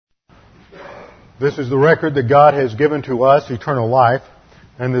This is the record that God has given to us, eternal life,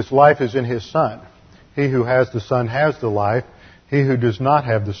 and this life is in His Son. He who has the Son has the life. He who does not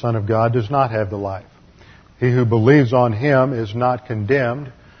have the Son of God does not have the life. He who believes on Him is not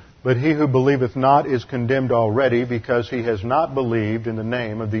condemned, but he who believeth not is condemned already, because he has not believed in the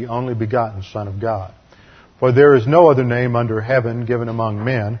name of the only begotten Son of God. For there is no other name under heaven given among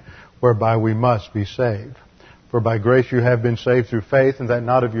men whereby we must be saved. For by grace you have been saved through faith, and that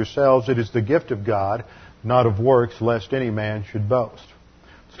not of yourselves. It is the gift of God, not of works, lest any man should boast.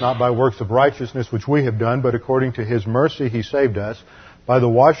 It's not by works of righteousness which we have done, but according to His mercy He saved us, by the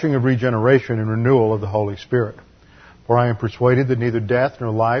washing of regeneration and renewal of the Holy Spirit. For I am persuaded that neither death,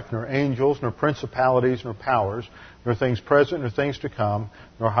 nor life, nor angels, nor principalities, nor powers, nor things present, nor things to come,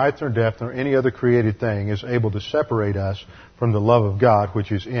 nor height, nor depth, nor any other created thing is able to separate us from the love of God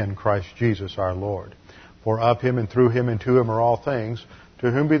which is in Christ Jesus our Lord. For of Him and through Him and to Him are all things,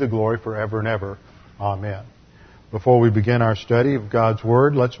 to whom be the glory forever and ever. Amen. Before we begin our study of God's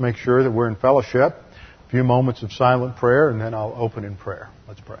Word, let's make sure that we're in fellowship. A few moments of silent prayer, and then I'll open in prayer.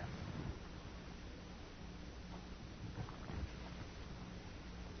 Let's pray.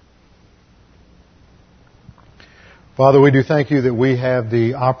 Father, we do thank You that we have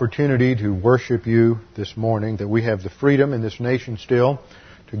the opportunity to worship You this morning, that we have the freedom in this nation still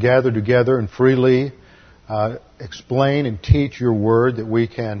to gather together and freely explain and teach Your Word, that we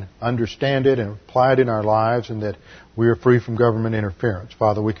can understand it and apply it in our lives, and that we are free from government interference.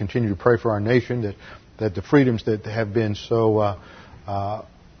 Father, we continue to pray for our nation, that the freedoms that have been so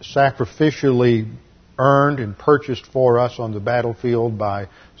sacrificially earned and purchased for us on the battlefield by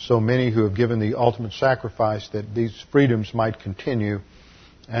so many who have given the ultimate sacrifice, that these freedoms might continue,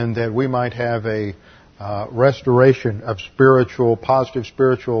 and that we might have a restoration of positive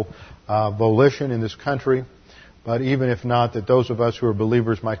spiritual volition in this country. But even if not, that those of us who are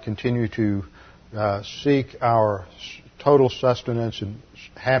believers might continue to seek our total sustenance and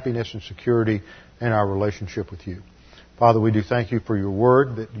happiness and security in our relationship with You. Father, we do thank You for Your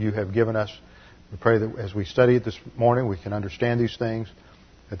Word that You have given us. We pray that as we study it this morning, we can understand these things,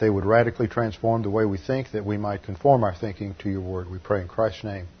 that they would radically transform the way we think, that we might conform our thinking to Your Word. We pray in Christ's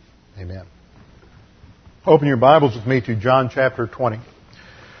name. Amen. Open your Bibles with me to John chapter 20.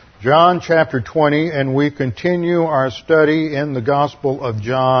 John chapter 20, and we continue our study in the Gospel of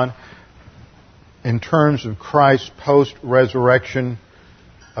John in terms of Christ's post-resurrection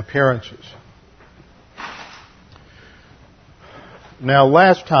appearances. Now,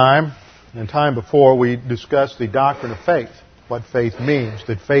 last time, and time before, we discussed the doctrine of faith, what faith means.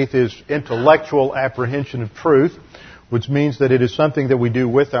 That faith is intellectual apprehension of truth, which means that it is something that we do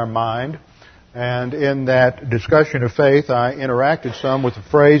with our mind. And in that discussion of faith, I interacted some with a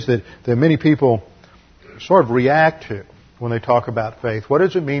phrase that many people sort of react to when they talk about faith. What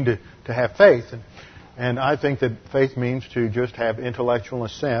does it mean to have faith? And I think that faith means to just have intellectual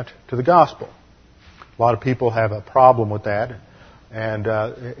assent to the gospel. A lot of people have a problem with that,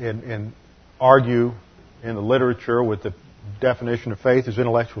 and argue in the literature with the definition of faith as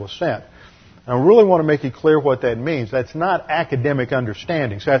intellectual assent. And I really want to make it clear what that means. That's not academic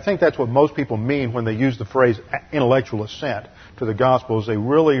understanding. So I think that's what most people mean when they use the phrase intellectual assent to the gospel, is they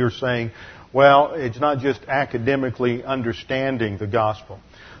really are saying, well, it's not just academically understanding the gospel.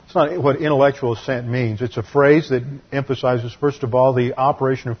 It's not what intellectual assent means. It's a phrase that emphasizes, first of all, the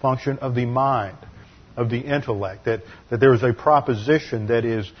operation and function of the mind, of the intellect, that there is a proposition that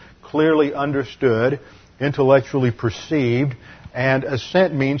is clearly understood, intellectually perceived, and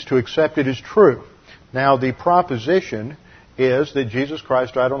assent means to accept it as true. Now, the proposition is that Jesus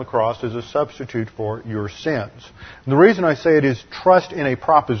Christ died on the cross as a substitute for your sins. And the reason I say it is trust in a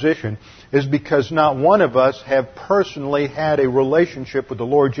proposition is because not one of us have personally had a relationship with the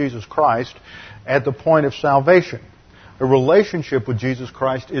Lord Jesus Christ at the point of salvation. A relationship with Jesus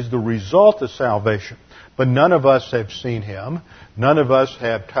Christ is the result of salvation. But none of us have seen Him. None of us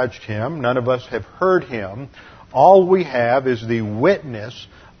have touched Him. None of us have heard Him. All we have is the witness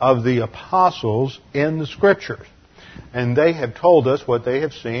of the apostles in the Scriptures. And they have told us what they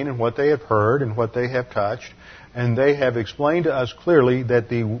have seen and what they have heard and what they have touched. And they have explained to us clearly that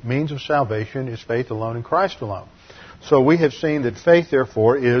the means of salvation is faith alone in Christ alone. So we have seen that faith,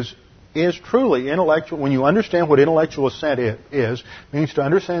 therefore, is truly intellectual. When you understand what intellectual assent is, it means to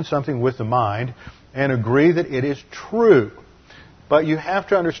understand something with the mind and agree that it is true. But you have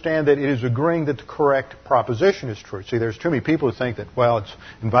to understand that it is agreeing that the correct proposition is true. See, there's too many people who think that, well, it's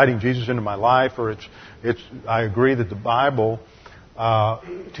inviting Jesus into my life, or I agree that the Bible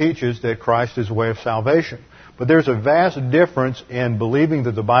teaches that Christ is the way of salvation. But there's a vast difference in believing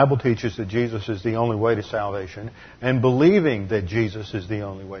that the Bible teaches that Jesus is the only way to salvation and believing that Jesus is the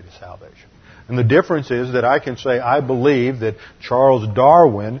only way to salvation. And the difference is that I can say I believe that Charles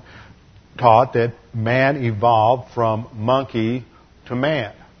Darwin taught that man evolved from monkey to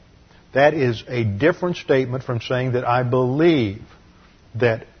man. That is a different statement from saying that I believe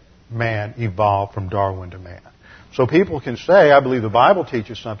that man evolved from Darwin to man. So people can say, I believe the Bible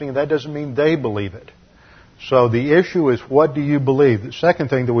teaches something, and that doesn't mean they believe it. So the issue is, what do you believe? The second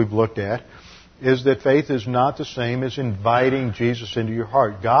thing that we've looked at is that faith is not the same as inviting Jesus into your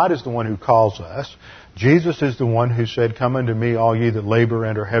heart. God is the one who calls us. Jesus is the one who said, come unto me, all ye that labor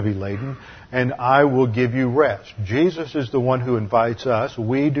and are heavy laden, and I will give you rest. Jesus is the one who invites us.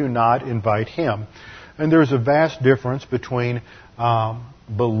 We do not invite Him. And there's a vast difference between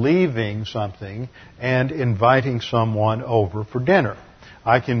believing something and inviting someone over for dinner.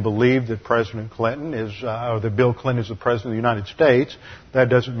 I can believe that President Clinton or that Bill Clinton is the President of the United States. That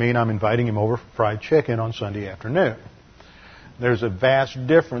doesn't mean I'm inviting him over for fried chicken on Sunday afternoon. There's a vast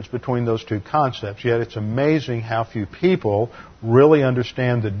difference between those two concepts, yet it's amazing how few people really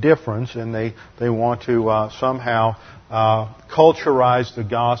understand the difference, and they want to somehow culturize the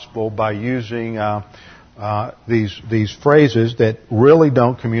gospel by using these phrases that really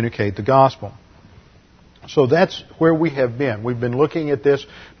don't communicate the gospel. So that's where we have been. We've been looking at this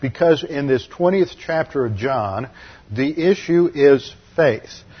because in this 20th chapter of John, the issue is faith.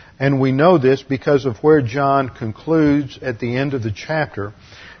 And we know this because of where John concludes at the end of the chapter.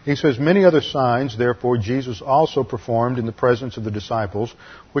 He says, many other signs, therefore, Jesus also performed in the presence of the disciples,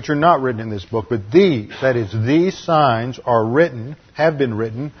 which are not written in this book, but these signs are written, have been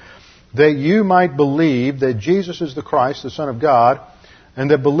written, that you might believe that Jesus is the Christ, the Son of God, and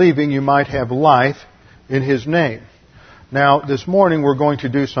that believing you might have life in His name. Now, this morning we're going to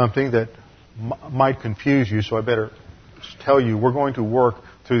do something that might confuse you, so I better tell you, we're going to work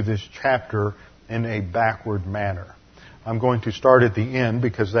through this chapter in a backward manner. I'm going to start at the end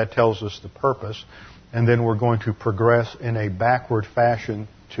because that tells us the purpose, and then we're going to progress in a backward fashion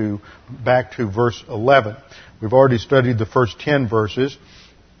back to verse 11. We've already studied the first 10 verses,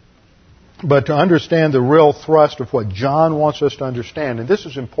 but to understand the real thrust of what John wants us to understand, and this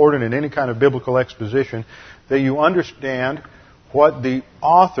is important in any kind of biblical exposition, that you understand what the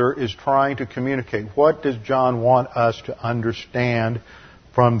author is trying to communicate. What does John want us to understand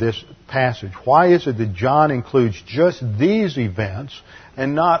from this passage? Why is it that John includes just these events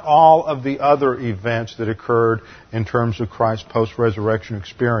and not all of the other events that occurred in terms of Christ's post-resurrection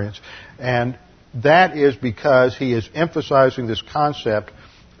experience? And that is because he is emphasizing this concept,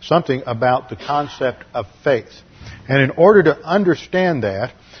 something about the concept of faith. And in order to understand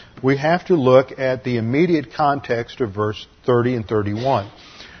that, we have to look at the immediate context of verse 30 and 31.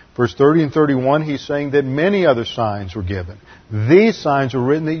 Verse 30 and 31, he's saying that many other signs were given. These signs are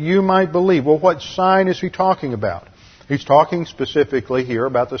written that you might believe. Well, what sign is he talking about? He's talking specifically here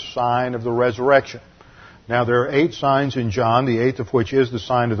about the sign of the resurrection. Now, there are 8 signs in John, the 8th of which is the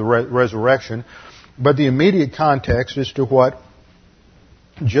sign of the resurrection. But the immediate context is to what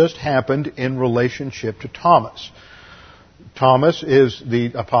just happened in relationship to Thomas. Thomas is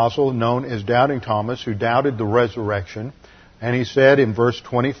the apostle known as Doubting Thomas, who doubted the resurrection. And he said in verse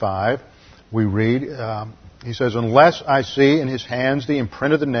 25, we read, he says, unless I see in his hands the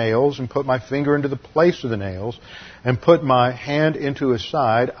imprint of the nails, and put my finger into the place of the nails, and put my hand into his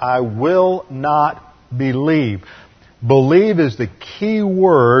side, I will not believe. Believe is the key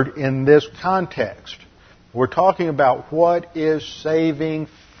word in this context. We're talking about what is saving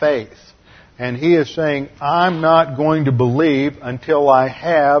faith. And he is saying, I'm not going to believe until I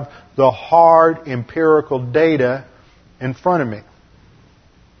have the hard empirical data in front of me.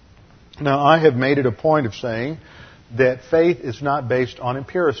 Now, I have made it a point of saying that faith is not based on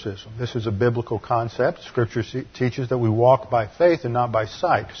empiricism. This is a biblical concept. Scripture teaches that we walk by faith and not by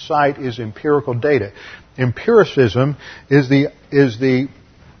sight. Sight is empirical data. Empiricism is the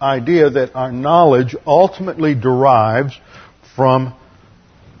idea that our knowledge ultimately derives from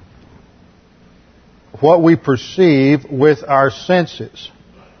what we perceive with our senses.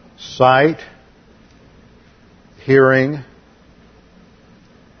 Sight, hearing,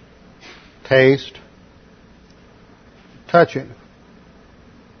 taste, touching.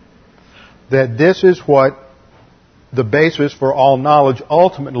 That this is what the basis for all knowledge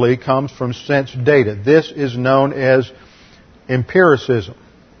ultimately comes from sense data. This is known as empiricism.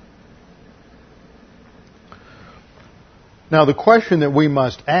 Now, the question that we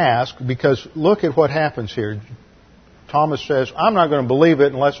must ask, because look at what happens here. Thomas says, I'm not going to believe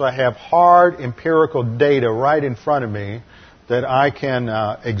it unless I have hard empirical data right in front of me that I can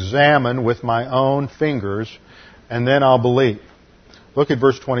examine with my own fingers, and then I'll believe. Look at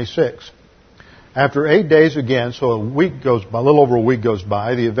verse 26. After 8 days again, so a little over a week goes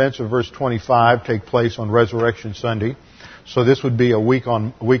by, the events of verse 25 take place on Resurrection Sunday. So this would be a week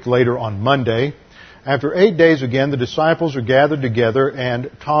later on Monday. After 8 days again, the disciples are gathered together and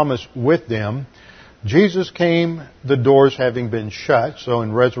Thomas with them. Jesus came, the doors having been shut. So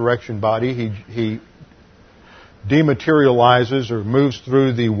in resurrection body, he dematerializes or moves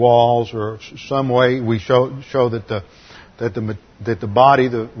through the walls, or some way we show that the body,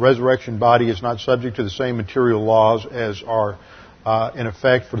 the resurrection body, is not subject to the same material laws as are in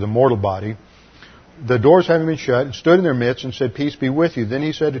effect for the mortal body. The doors having been shut, and stood in their midst and said, "Peace be with you." Then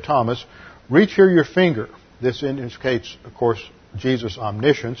he said to Thomas, "Reach here your finger." This indicates, of course, Jesus'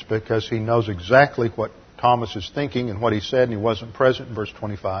 omniscience, because he knows exactly what Thomas is thinking and what he said, and he wasn't present in verse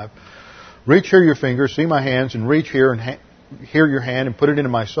 25. "Reach here your finger, see my hands, and reach here and here your hand, and put it into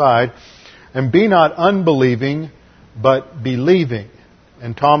my side. And be not unbelieving, but believing."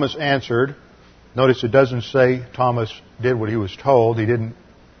 And Thomas answered. Notice it doesn't say Thomas did what he was told. He didn't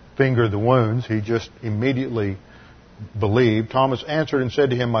finger the wounds. He just immediately believed. Thomas answered and said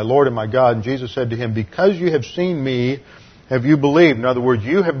to him, "My Lord and my God." And Jesus said to him, "Because you have seen me, have you believed?" In other words,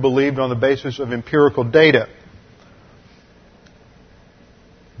 you have believed on the basis of empirical data.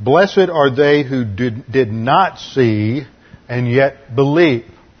 "Blessed are they who did not see and yet believe."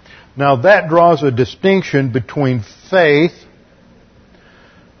 Now that draws a distinction between faith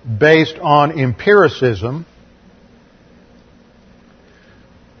based on empiricism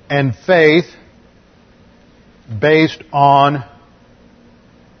and faith based on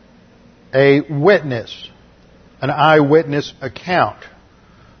a witness, an eyewitness account.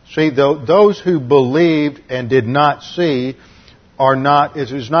 See, those who believed and did not see are not,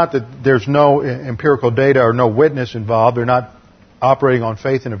 it is not that there's no empirical data or no witness involved. They're not operating on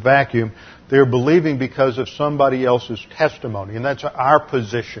faith in a vacuum. They're believing because of somebody else's testimony. And that's our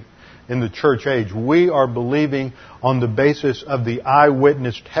position in the church age. We are believing on the basis of the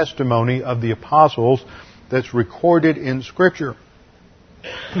eyewitness testimony of the apostles that's recorded in Scripture.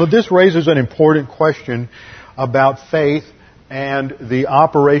 But this raises an important question about faith and the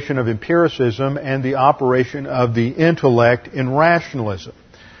operation of empiricism and the operation of the intellect in rationalism.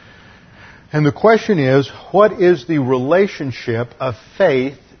 And the question is, what is the relationship of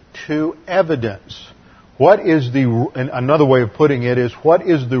faith to evidence? Another way of putting it is, what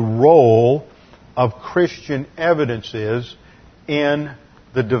is the role of Christian evidences in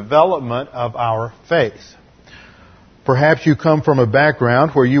the development of our faith? Perhaps you come from a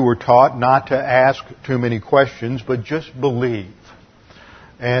background where you were taught not to ask too many questions, but just believe.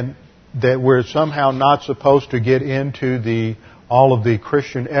 And that we're somehow not supposed to get into all of the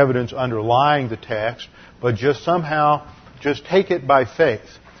Christian evidence underlying the text, but just take it by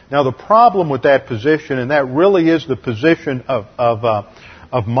faith. Now the problem with that position, and that really is the position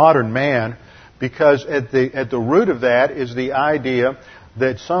of modern man, because at the root of that is the idea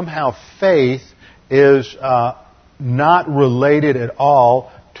that somehow faith is not related at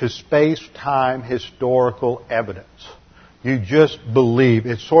all to space-time historical evidence. You just believe.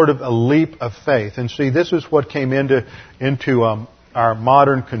 It's sort of a leap of faith. And see, this is what came into our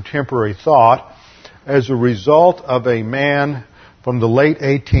modern contemporary thought as a result of a man from the late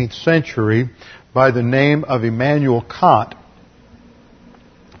 18th century by the name of Immanuel Kant.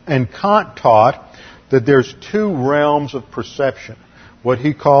 And Kant taught that there's two realms of perception, what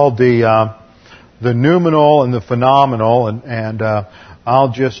he called the noumenal and the phenomenal, and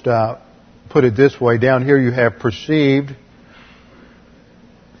I'll just put it this way. Down here you have perceived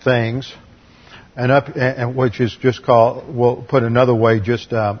things, and which is just called, we'll put another way,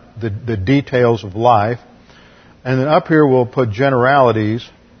 just the details of life. And then up here we'll put generalities.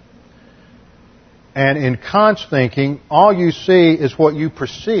 And in Kant's thinking, all you see is what you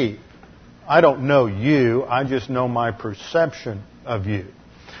perceive. I don't know you, I just know my perception of you.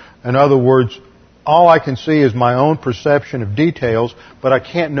 In other words, all I can see is my own perception of details, but I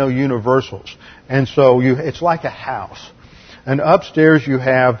can't know universals. And so it's like a house. And upstairs you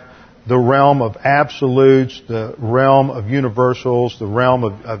have the realm of absolutes, the realm of universals, the realm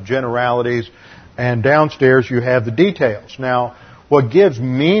of generalities, and downstairs you have the details. Now, what gives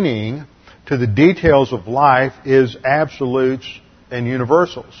meaning to the details of life is absolutes and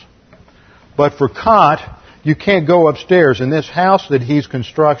universals. But for Kant, you can't go upstairs. In this house that he's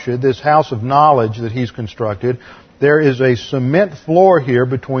constructed, this house of knowledge that he's constructed, there is a cement floor here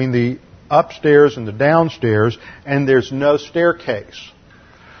between the upstairs and the downstairs, and there's no staircase.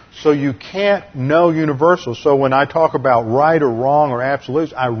 So you can't know universals. So when I talk about right or wrong or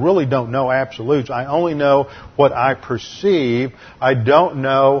absolutes, I really don't know absolutes. I only know what I perceive. I don't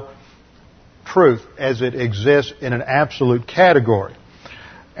know truth as it exists in an absolute category.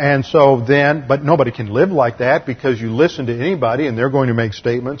 And so then, but nobody can live like that because you listen to anybody and they're going to make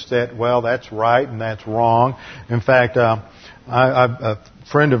statements that, well, that's right and that's wrong. In fact, a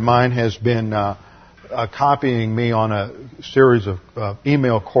friend of mine has been copying me on a series of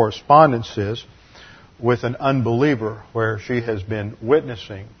email correspondences with an unbeliever where she has been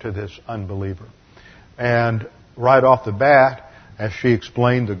witnessing to this unbeliever. And right off the bat, as she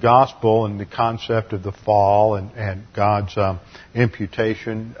explained the gospel and the concept of the fall and God's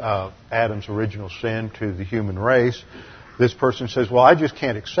imputation of Adam's original sin to the human race, this person says, well, I just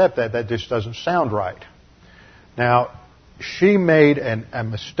can't accept that. That just doesn't sound right. Now, she made a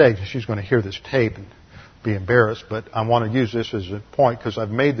mistake. She's going to hear this tape and be embarrassed, but I want to use this as a point because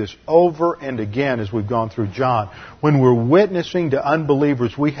I've made this over and again as we've gone through John. When we're witnessing to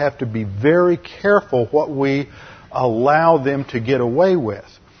unbelievers, we have to be very careful what we allow them to get away with.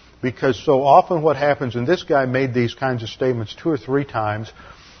 Because so often what happens, and this guy made these kinds of statements 2 or 3 times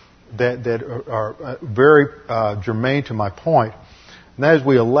that are very germane to my point, and that is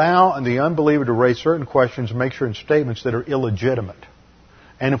we allow the unbeliever to raise certain questions and make certain statements that are illegitimate.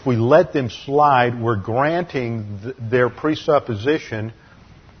 And if we let them slide, we're granting their presupposition,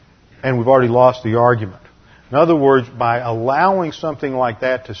 and we've already lost the argument. In other words, by allowing something like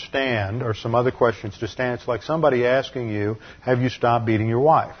that to stand, or some other questions to stand, it's like somebody asking you, have you stopped beating your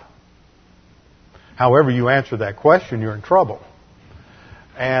wife? However you answer that question, you're in trouble.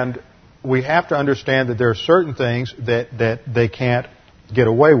 And we have to understand that there are certain things that they can't get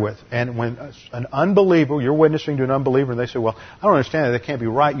away with. And when an unbeliever, you're witnessing to an unbeliever, and they say, well, I don't understand that. That can't be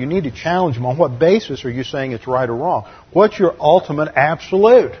right. You need to challenge them. On what basis are you saying it's right or wrong? What's your ultimate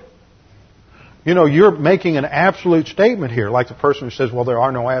absolute? You know, you're making an absolute statement here, like the person who says, well, there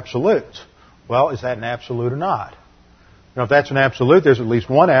are no absolutes. Well, is that an absolute or not? Now, if that's an absolute, there's at least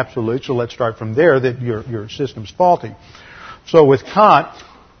one absolute, so let's start from there, that your system's faulty. So with Kant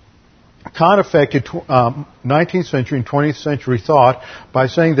affected 19th century and 20th century thought by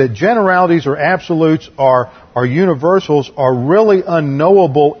saying that generalities or absolutes or universals are really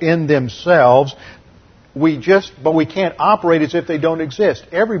unknowable in themselves. But we can't operate as if they don't exist.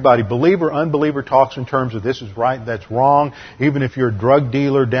 Everybody, believer, unbeliever, talks in terms of this is right, that's wrong. Even if you're a drug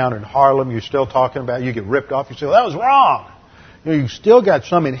dealer down in Harlem, you're still talking about, you get ripped off, you say, well, that was wrong. You know, you've still got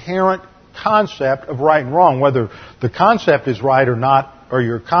some inherent concept of right and wrong. Whether the concept is right or not, or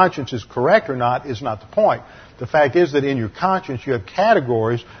your conscience is correct or not, is not the point. The fact is that in your conscience you have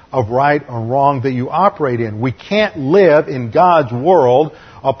categories of right or wrong that you operate in. We can't live in God's world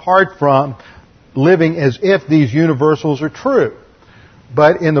apart from living as if these universals are true.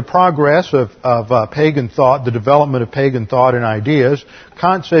 But in the progress of pagan thought, the development of pagan thought and ideas,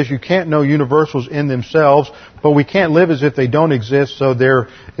 Kant says you can't know universals in themselves, but we can't live as if they don't exist, so there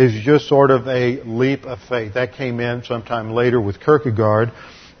is just sort of a leap of faith. That came in sometime later with Kierkegaard.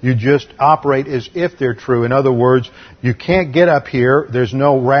 You just operate as if they're true. In other words, you can't get up here. There's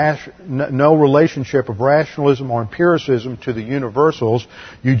no relationship of rationalism or empiricism to the universals.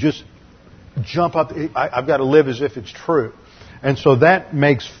 You just jump up. I've got to live as if it's true. And so that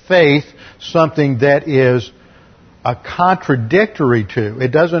makes faith something that is a contradictory to. It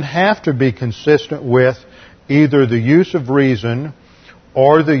doesn't have to be consistent with either the use of reason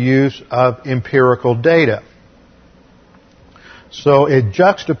or the use of empirical data. So it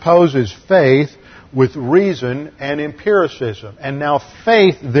juxtaposes faith with reason and empiricism. And now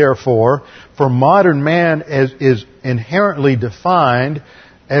faith, therefore, for modern man is inherently defined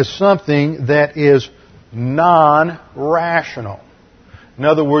as something that is non-rational. In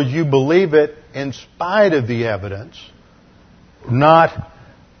other words, you believe it in spite of the evidence, not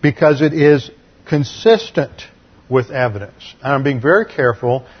because it is consistent with evidence. And I'm being very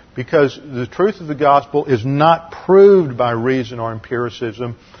careful because the truth of the gospel is not proved by reason or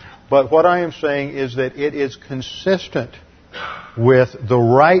empiricism, but what I am saying is that it is consistent with the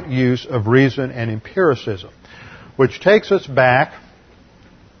right use of reason and empiricism, which takes us back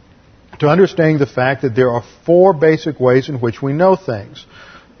to understanding the fact that there are 4 basic ways in which we know things.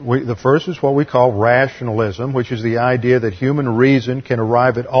 The first is what we call rationalism, which is the idea that human reason can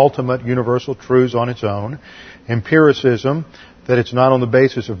arrive at ultimate universal truths on its own. Empiricism, that it's not on the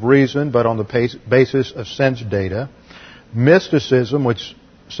basis of reason, but on the basis of sense data. Mysticism, which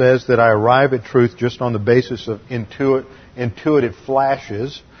says that I arrive at truth just on the basis of intuitive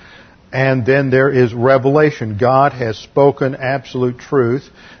flashes. And then there is revelation. God has spoken absolute truth,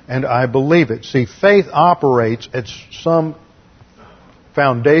 and I believe it. See, faith operates at some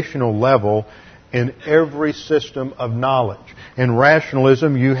foundational level in every system of knowledge. In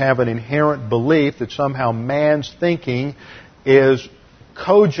rationalism, you have an inherent belief that somehow man's thinking is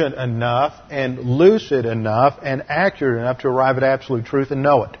cogent enough and lucid enough and accurate enough to arrive at absolute truth and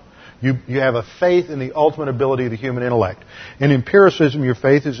know it. You have a faith in the ultimate ability of the human intellect. In empiricism, your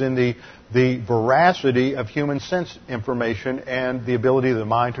faith is in the veracity of human sense information and the ability of the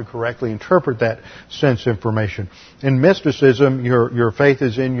mind to correctly interpret that sense information. In mysticism, your faith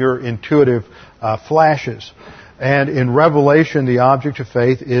is in your intuitive flashes. And in revelation, the object of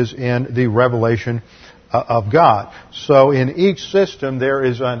faith is in the revelation of God. So in each system, there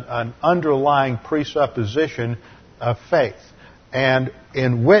is an underlying presupposition of faith. And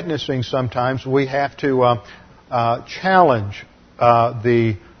in witnessing, sometimes we have to challenge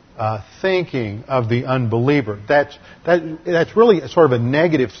the thinking of the unbeliever. That's really sort of a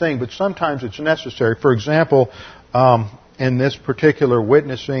negative thing, but sometimes it's necessary. For example, in this particular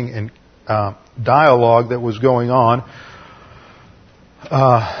witnessing and dialogue that was going on,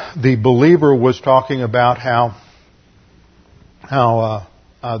 the believer was talking about how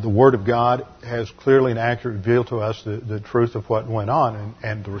the Word of God has clearly and accurately revealed to us the truth of what went on.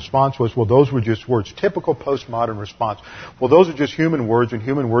 And the response was, well, those were just words. Typical postmodern response. Well, those are just human words, and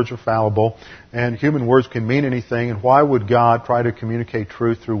human words are fallible, and human words can mean anything, and why would God try to communicate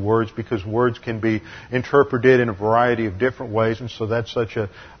truth through words? Because words can be interpreted in a variety of different ways, and so that's such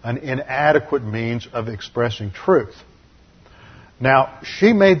an inadequate means of expressing truth. Now,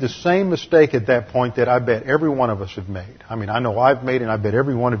 she made the same mistake at that point that I bet every one of us have made. I mean, I know I've made it, and I bet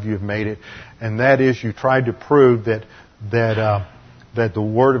every one of you have made it, and that is you tried to prove that the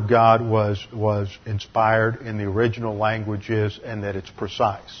Word of God was inspired in the original languages and that it's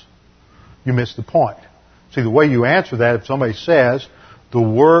precise. You missed the point. See, the way you answer that, if somebody says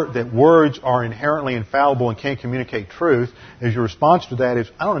that words are inherently infallible and can't communicate truth, is your response to that is,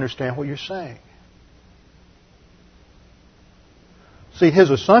 I don't understand what you're saying. See,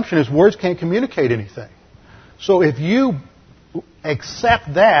 his assumption is words can't communicate anything. So if you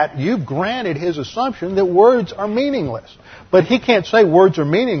accept that, you've granted his assumption that words are meaningless. But he can't say words are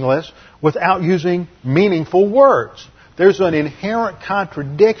meaningless without using meaningful words. There's an inherent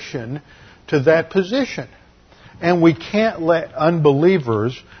contradiction to that position. And we can't let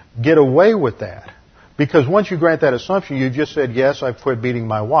unbelievers get away with that. Because once you grant that assumption, you just said, yes, I've quit beating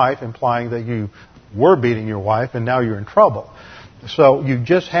my wife, implying that you were beating your wife and now you're in trouble. So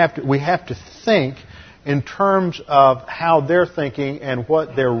we have to think in terms of how they're thinking and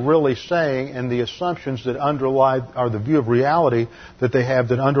what they're really saying and the assumptions that underlie, or the view of reality that they have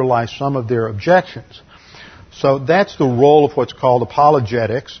that underlie some of their objections. So that's the role of what's called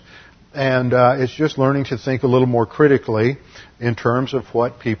apologetics, and it's just learning to think a little more critically in terms of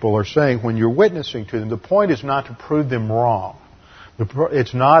what people are saying when you're witnessing to them. The point is not to prove them wrong.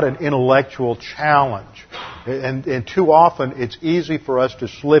 It's not an intellectual challenge. And too often it's easy for us to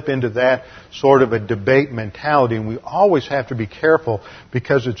slip into that sort of a debate mentality, and we always have to be careful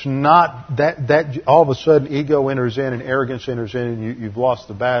because it's not that all of a sudden ego enters in and arrogance enters in and you've lost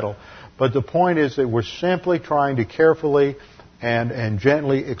the battle. But the point is that we're simply trying to carefully and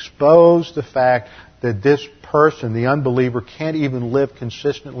gently expose the fact that this person, the unbeliever, can't even live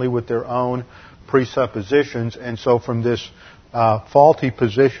consistently with their own presuppositions, and so from this faulty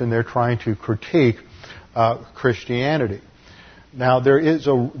position, they're trying to critique Christianity. Now,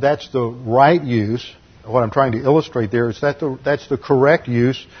 that's the right use. What I'm trying to illustrate there is that's the correct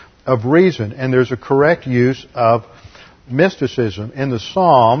use of reason, and there's a correct use of mysticism. In the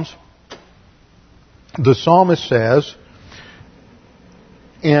Psalms, the psalmist says,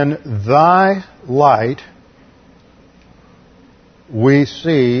 "In thy light we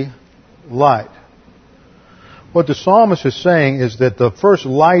see light." What the psalmist is saying is that the first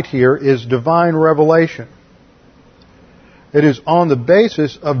light here is divine revelation. It is on the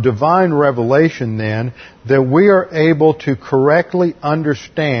basis of divine revelation, then, that we are able to correctly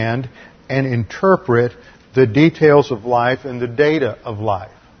understand and interpret the details of life and the data of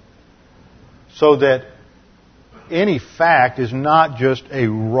life. So that any fact is not just a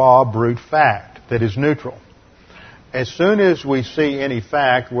raw, brute fact that is neutral. As soon as we see any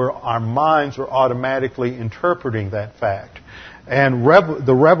fact, our minds are automatically interpreting that fact. And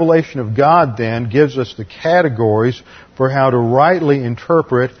the revelation of God then gives us the categories for how to rightly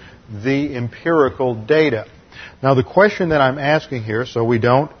interpret the empirical data. Now, the question that I'm asking here, so I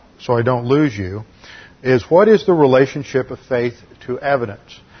don't lose you, is what is the relationship of faith to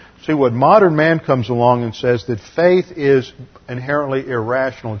evidence? See, what modern man comes along and says that faith is inherently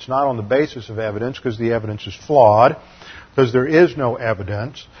irrational. It's not on the basis of evidence because the evidence is flawed, because there is no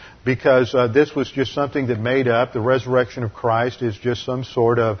evidence, because this was just something that made up. The resurrection of Christ is just some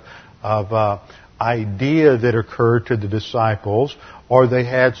sort of idea that occurred to the disciples, or they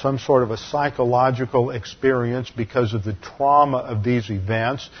had some sort of a psychological experience because of the trauma of these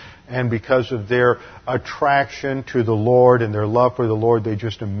events and because of their attraction to the Lord and their love for the Lord. They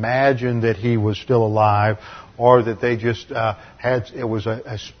just imagined that He was still alive, or that they just it was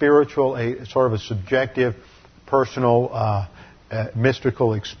a spiritual, a sort of a subjective, personal,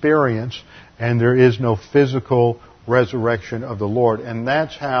 mystical experience, and there is no physical resurrection of the Lord. And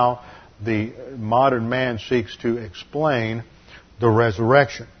that's how the modern man seeks to explain the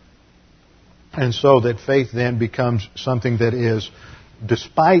resurrection. And so that faith then becomes something that is,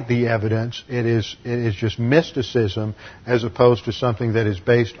 despite the evidence, it is just mysticism as opposed to something that is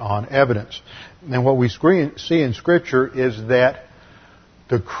based on evidence. And what we see in Scripture is that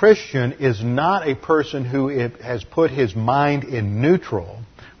the Christian is not a person who has put his mind in neutral,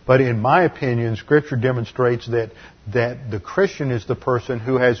 but in my opinion, Scripture demonstrates that the Christian is the person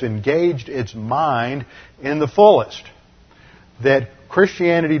who has engaged its mind in the fullest. That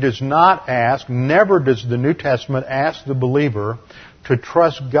Christianity does not ask, never does the New Testament ask the believer to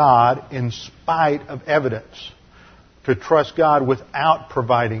trust God in spite of evidence, to trust God without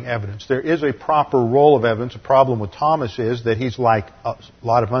providing evidence. There is a proper role of evidence. The problem with Thomas is that he's like a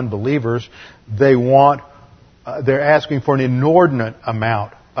lot of unbelievers. They're asking for an inordinate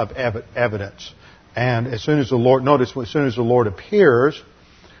amount of evidence. And as soon as the Lord appears,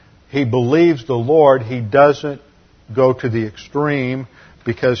 he believes the Lord. He doesn't go to the extreme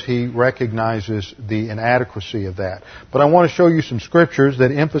because he recognizes the inadequacy of that. But I want to show you some scriptures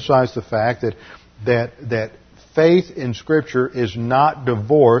that emphasize the fact that faith in Scripture is not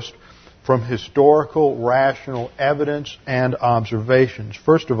divorced from historical, rational evidence and observations.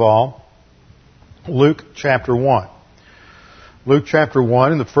 First of all, Luke chapter 1. Luke chapter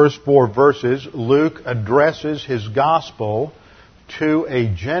 1, in the first 4 verses, Luke addresses his gospel to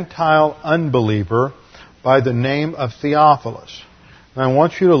a Gentile unbeliever by the name of Theophilus. And I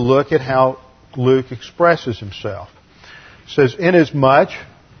want you to look at how Luke expresses himself. It says, "Inasmuch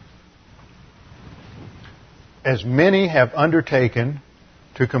as many have undertaken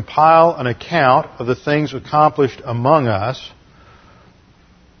to compile an account of the things accomplished among us,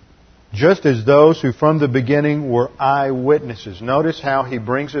 just as those who from the beginning were eyewitnesses." Notice how he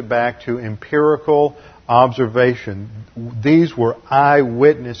brings it back to empirical observation. These were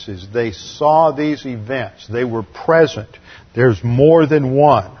eyewitnesses. They saw these events. They were present. There's more than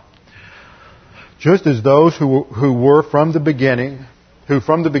one. Just as those who from the beginning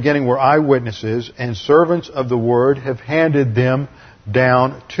were eyewitnesses and servants of the word have handed them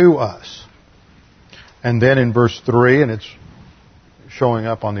down to us. And then in verse 3, and it's showing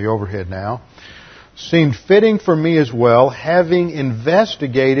up on the overhead now, "seemed fitting for me as well, having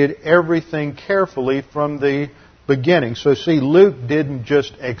investigated everything carefully from the beginning." So see, Luke didn't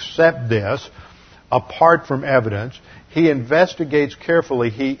just accept this apart from evidence. He investigates carefully.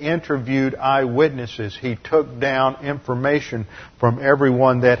 He interviewed eyewitnesses. He took down information from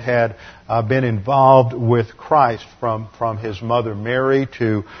everyone that had been involved with Christ, from his mother Mary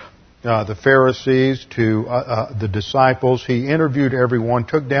to the Pharisees to the disciples. He interviewed everyone,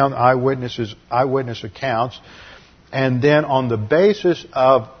 took down eyewitness accounts, and then on the basis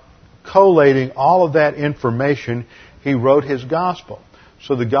of collating all of that information, he wrote his gospel.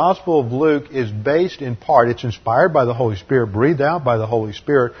 So the Gospel of Luke is based in part, it's inspired by the Holy Spirit, breathed out by the Holy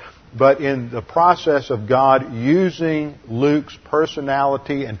Spirit, but in the process of God using Luke's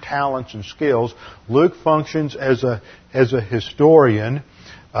personality and talents and skills, Luke functions as a historian,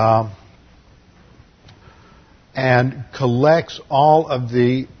 and collects all of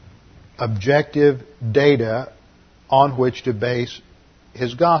the objective data on which to base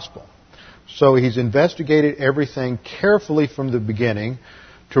his gospel. So he's investigated everything carefully from the beginning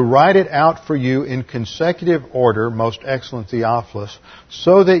to write it out for you in consecutive order, most excellent Theophilus,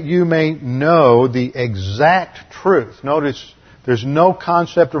 so that you may know the exact truth. Notice there's no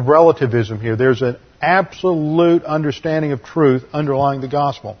concept of relativism here. There's an absolute understanding of truth underlying the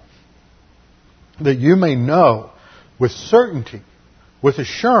gospel. That you may know with certainty, with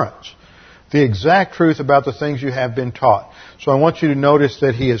assurance, the exact truth about the things you have been taught. So I want you to notice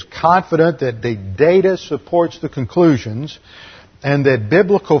that he is confident that the data supports the conclusions, and that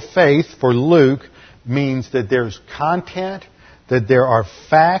biblical faith for Luke means that there's content, that there are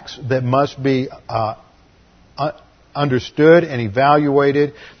facts that must be understood and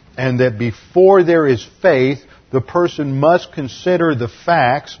evaluated, and that before there is faith, the person must consider the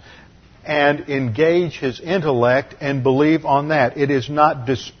facts and engage his intellect and believe on that. It is not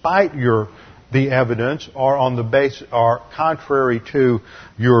despite the evidence or on the basis or contrary to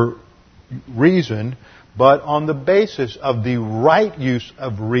your reason, but on the basis of the right use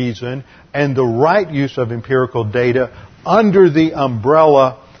of reason and the right use of empirical data under the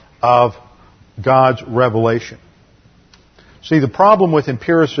umbrella of God's revelation. See, the problem with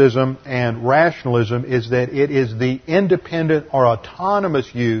empiricism and rationalism is that it is the independent or autonomous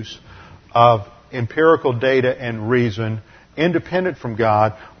use of empirical data and reason independent from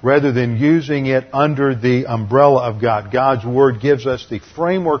God rather than using it under the umbrella of God. God's Word gives us the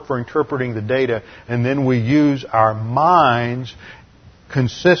framework for interpreting the data, and then we use our minds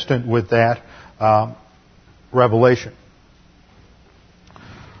consistent with that revelation.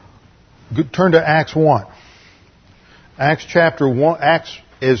 Turn to Acts 1. Acts chapter 1. Acts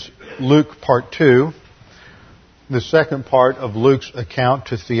is Luke part 2, the second part of Luke's account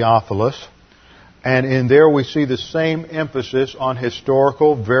to Theophilus. And in there we see the same emphasis on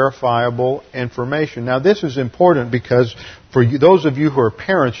historical, verifiable information. Now this is important because for you, those of you who are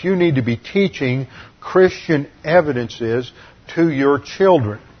parents, you need to be teaching Christian evidences to your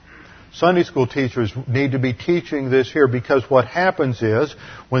children. Sunday school teachers need to be teaching this here because what happens is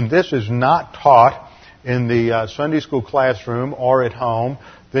when this is not taught in the Sunday school classroom or at home,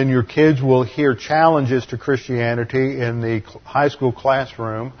 then your kids will hear challenges to Christianity in the high school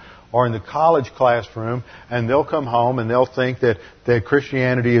classroom or in the college classroom, and they'll come home and they'll think that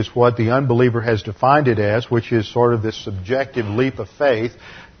Christianity is what the unbeliever has defined it as, which is sort of this subjective leap of faith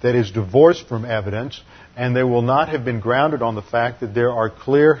that is divorced from evidence, and they will not have been grounded on the fact that there are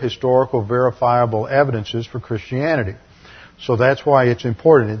clear historical verifiable evidences for Christianity. So that's why it's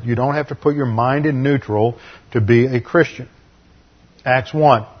important. You don't have to put your mind in neutral to be a Christian. Acts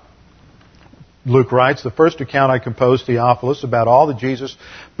 1. Luke writes, the first account I composed, Theophilus, about all that Jesus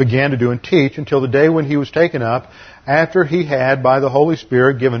began to do and teach until the day when he was taken up, after he had, by the Holy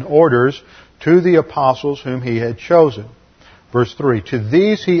Spirit, given orders to the apostles whom he had chosen. Verse 3, to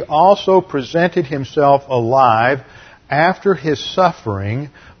these he also presented himself alive after his suffering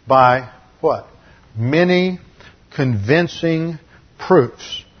by, what? Many convincing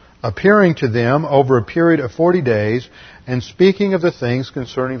proofs, appearing to them over a period of 40 days, and speaking of the things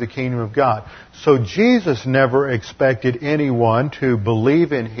concerning the kingdom of God. So Jesus never expected anyone to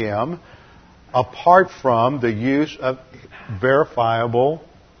believe in him apart from the use of verifiable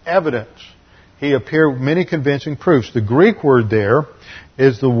evidence. He appeared with many convincing proofs. The Greek word there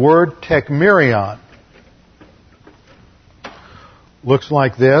is the word tekmerion. Looks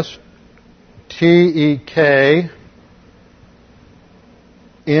like this. Tekmerion.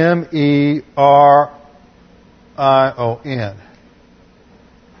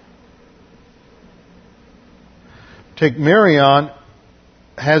 Tekmerion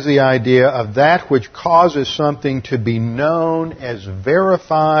has the idea of that which causes something to be known as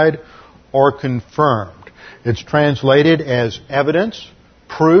verified or confirmed. It's translated as evidence,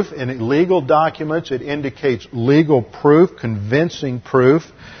 proof. In legal documents, it indicates legal proof, convincing proof,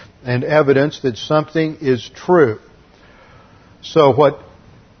 and evidence that something is true. So what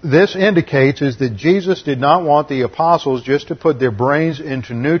this indicates is that Jesus did not want the apostles just to put their brains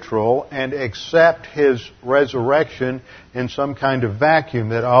into neutral and accept his resurrection in some kind of vacuum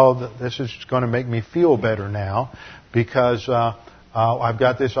that, this is going to make me feel better now because I've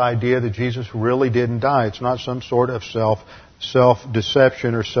got this idea that Jesus really didn't die. It's not some sort of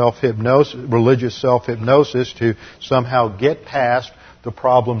self-deception or self-hypnosis, religious self-hypnosis to somehow get past the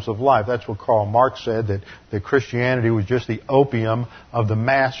problems of life. That's what Karl Marx said, that Christianity was just the opium of the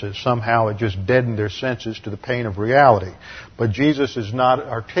masses. Somehow it just deadened their senses to the pain of reality. But Jesus is not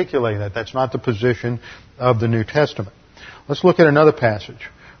articulating that. That's not the position of the New Testament. Let's look at another passage.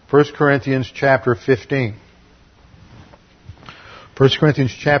 1 Corinthians chapter 15. 1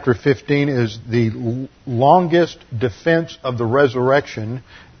 Corinthians chapter 15 is the longest defense of the resurrection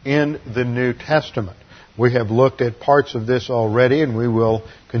in the New Testament. We have looked at parts of this already, and we will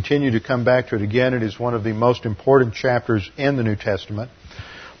continue to come back to it again. It is one of the most important chapters in the New Testament.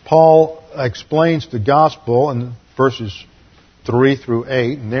 Paul explains the gospel in verses 3 through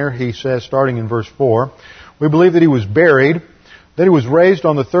 8, and there he says, starting in verse 4, we believe that he was buried, that he was raised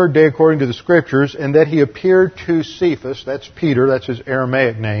on the third day according to the Scriptures, and that he appeared to Cephas, that's Peter, that's his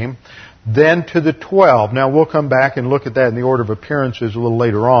Aramaic name, then to the 12. Now we'll come back and look at that in the order of appearances a little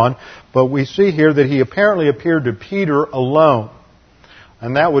later on, but we see here that he apparently appeared to Peter alone.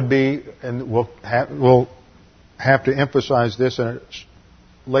 And that would be, and we'll have to emphasize this at a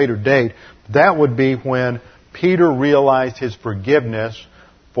later date, that would be when Peter realized his forgiveness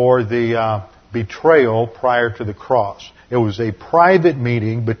for the betrayal prior to the cross. It was a private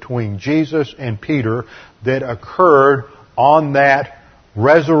meeting between Jesus and Peter that occurred on that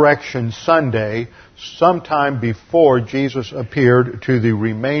Resurrection Sunday, sometime before Jesus appeared to the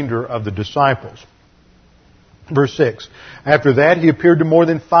remainder of the disciples. Verse 6. After that, he appeared to more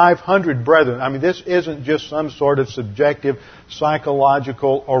than 500 brethren. I mean, this isn't just some sort of subjective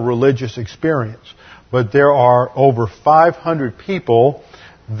psychological or religious experience. But there are over 500 people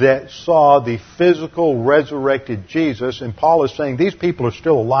that saw the physical resurrected Jesus. And Paul is saying these people are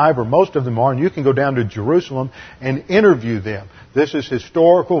still alive, or most of them are, and you can go down to Jerusalem and interview them. This is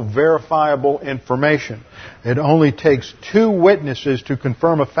historical, verifiable information. It only takes 2 witnesses to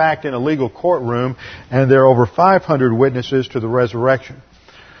confirm a fact in a legal courtroom, and there are over 500 witnesses to the resurrection.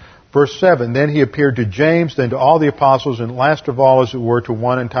 Verse 7, then he appeared to James, then to all the apostles, and last of all, as it were, to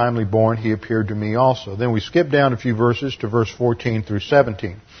one untimely born, he appeared to me also. Then we skip down a few verses to verse 14 through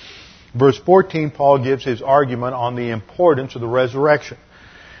 17. Verse 14, Paul gives his argument on the importance of the resurrection.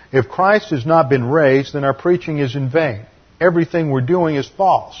 If Christ has not been raised, then our preaching is in vain. Everything we're doing is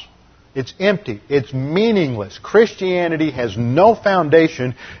false. It's empty. It's meaningless. Christianity has no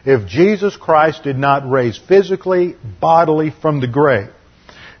foundation if Jesus Christ did not raise physically, bodily from the grave.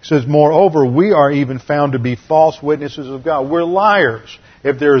 It says, moreover, we are even found to be false witnesses of God. We're liars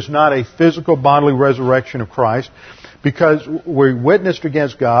if there is not a physical bodily resurrection of Christ, because we witnessed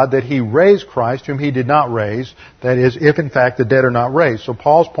against God that He raised Christ, whom He did not raise. That is, if in fact the dead are not raised. So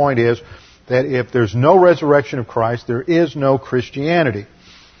Paul's point is that if there's no resurrection of Christ, there is no Christianity.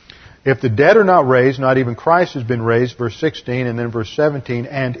 If the dead are not raised, not even Christ has been raised, verse 16, and then verse 17,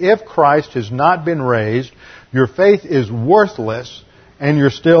 and if Christ has not been raised, your faith is worthless, and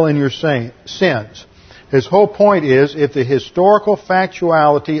you're still in your sins. His whole point is, if the historical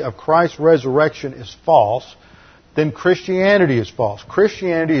factuality of Christ's resurrection is false, then Christianity is false.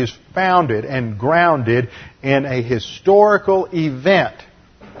 Christianity is founded and grounded in a historical event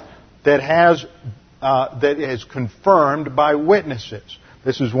that is confirmed by witnesses.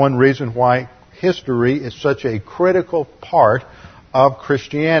 This is one reason why history is such a critical part of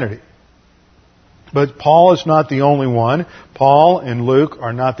Christianity. But Paul is not the only one. Paul and Luke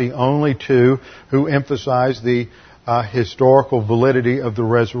are not the only two who emphasize the historical validity of the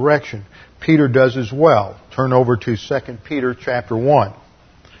resurrection. Peter does as well. Turn over to 2 Peter chapter 1.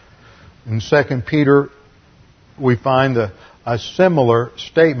 In 2 Peter, we find a similar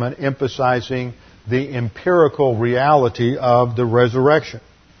statement emphasizing the empirical reality of the resurrection.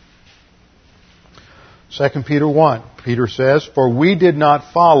 2 Peter 1, Peter says, for we did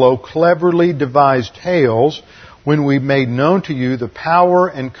not follow cleverly devised tales when we made known to you the power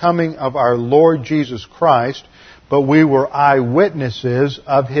and coming of our Lord Jesus Christ, but we were eyewitnesses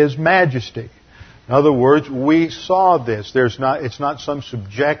of His majesty. In other words, we saw this. It's not some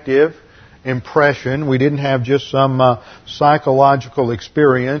subjective impression. We didn't have just some psychological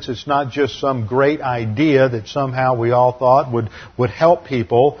experience. It's not just some great idea that somehow we all thought would help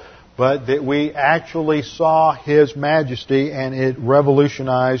people, but that we actually saw His majesty, and it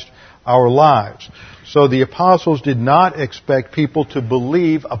revolutionized our lives. So the apostles did not expect people to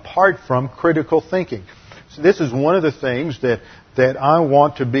believe apart from critical thinking. So this is one of the things that I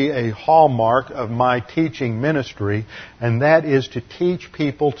want to be a hallmark of my teaching ministry, and that is to teach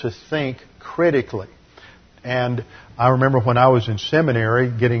people to think critically. And I remember when I was in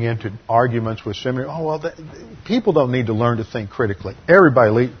seminary, getting into arguments with seminary, people don't need to learn to think critically.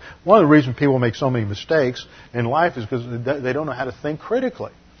 One of the reasons people make so many mistakes in life is because they don't know how to think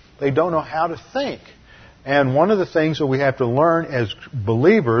critically. They don't know how to think. And one of the things that we have to learn as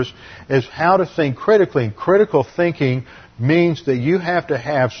believers is how to think critically. And critical thinking means that you have to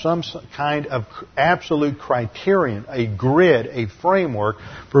have some kind of absolute criterion, a grid, a framework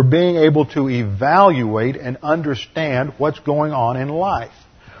for being able to evaluate and understand what's going on in life.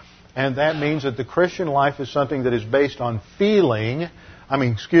 And that means that the Christian life is something that is based on feeling.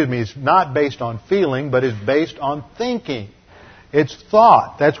 It's not based on feeling, but is based on thinking. It's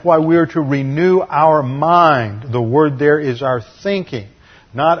thought. That's why we are to renew our mind. The word there is our thinking,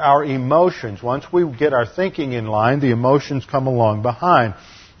 not our emotions. Once we get our thinking in line, the emotions come along behind.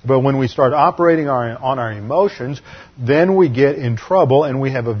 But when we start operating on our emotions, then we get in trouble, and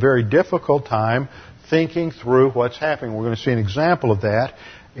we have a very difficult time thinking through what's happening. We're going to see an example of that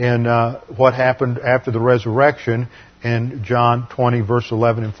in what happened after the resurrection in John 20, verse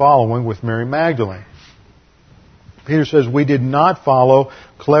 11 and following with Mary Magdalene. Peter says, we did not follow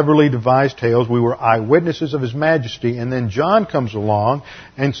cleverly devised tales. We were eyewitnesses of His majesty. And then John comes along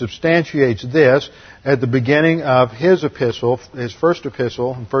and substantiates this at the beginning of his epistle, his first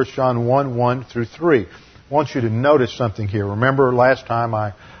epistle, in 1 John 1 through 3. I want you to notice something here. Remember last time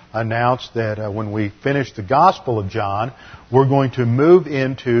I announced that when we finish the Gospel of John, we're going to move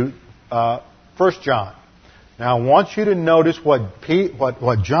into 1 John. Now I want you to notice what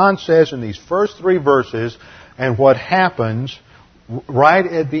John says in these first 3 verses and what happens right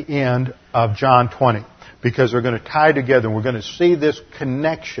at the end of John 20. because they're going to tie together. We're going to see this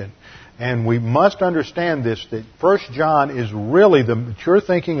connection. And we must understand this, that 1 John is really the mature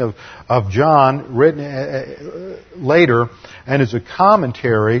thinking of John written later, and is a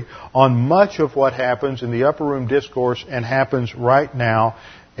commentary on much of what happens in the upper room discourse and happens right now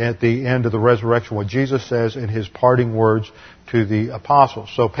at the end of the resurrection, what Jesus says in His parting words to the apostles.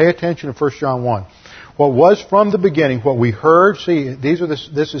 So pay attention to 1 John 1. What was from the beginning, what we heard, see,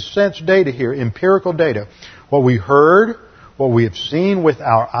 this is sense data here, empirical data. What we heard, what we have seen with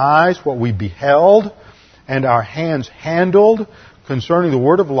our eyes, what we beheld, and our hands handled concerning the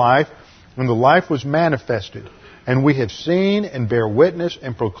word of life, when the life was manifested. And we have seen and bear witness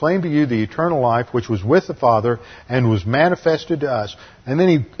and proclaim to you the eternal life which was with the Father and was manifested to us. And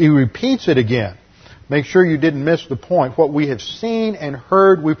then he repeats it again. Make sure you didn't miss the point. What we have seen and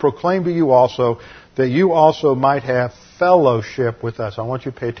heard we proclaim to you also, that you also might have fellowship with us. I want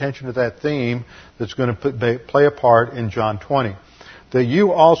you to pay attention to that theme that's going to play a part in John 20. That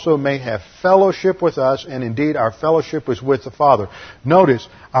you also may have fellowship with us, and indeed our fellowship is with the Father. Notice,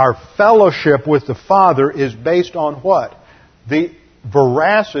 our fellowship with the Father is based on what? The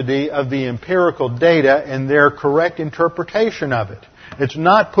veracity of the empirical data and their correct interpretation of it. It's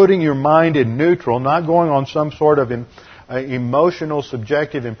not putting your mind in neutral, not going on some sort of emotional,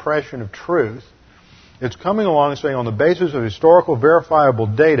 subjective impression of truth. It's coming along and saying, on the basis of historical, verifiable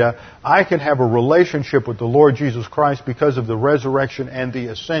data, I can have a relationship with the Lord Jesus Christ because of the resurrection and the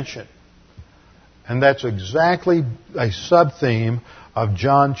ascension. And that's exactly a sub-theme of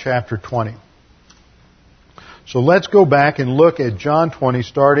John chapter 20. So let's go back and look at John 20,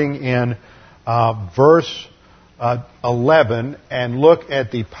 starting in verse 11, and look at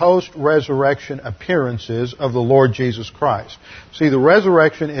the post-resurrection appearances of the Lord Jesus Christ. See, the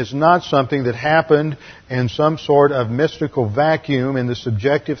resurrection is not something that happened in some sort of mystical vacuum in the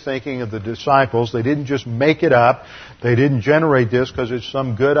subjective thinking of the disciples. They didn't just make it up. They didn't generate this because it's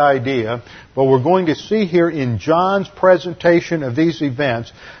some good idea. But we're going to see here in John's presentation of these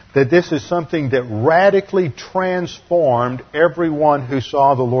events that this is something that radically transformed everyone who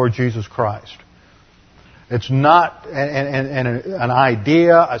saw the Lord Jesus Christ. It's not an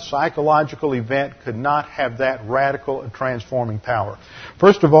idea, a psychological event could not have that radical and transforming power.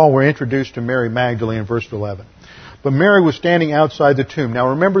 First of all, we're introduced to Mary Magdalene in verse 11. But Mary was standing outside the tomb. Now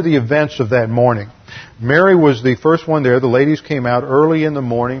remember the events of that morning. Mary was the first one there. The ladies came out early in the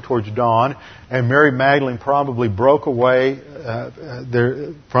morning towards dawn, and Mary Magdalene probably broke away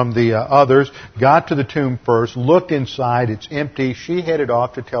from the others, got to the tomb first, looked inside, it's empty. She headed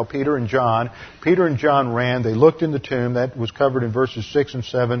off to tell Peter and John. Peter and John ran. They looked in the tomb. That was covered in verses 6 and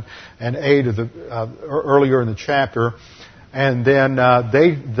 7 and 8 of earlier in the chapter. And then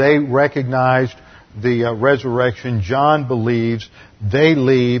they recognized the resurrection. John believes. They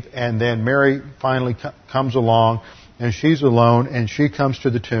leave, and then Mary finally comes along, and she's alone, and she comes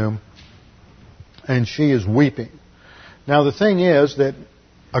to the tomb, and she is weeping. Now the thing is that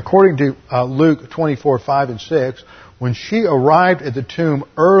according to Luke 24, 5 and 6, when she arrived at the tomb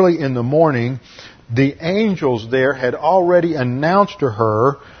early in the morning, the angels there had already announced to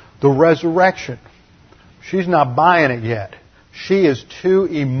her the resurrection. She's not buying it yet. She is too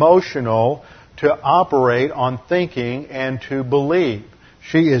emotional to operate on thinking and to believe.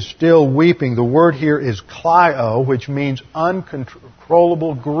 She is still weeping. The word here is kleio, which means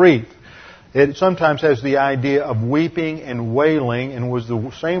uncontrollable grief. It sometimes has the idea of weeping and wailing, and was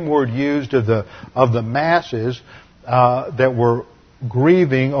the same word used of the masses that were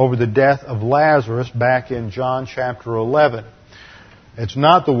grieving over the death of Lazarus back in John chapter 11. It's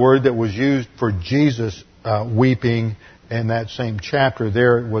not the word that was used for Jesus weeping in that same chapter.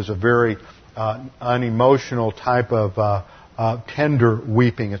 There it was a very unemotional type of tender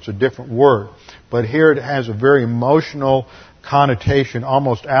weeping. It's a different word. But here it has a very emotional connotation,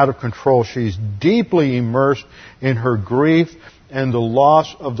 almost out of control. She's deeply immersed in her grief and the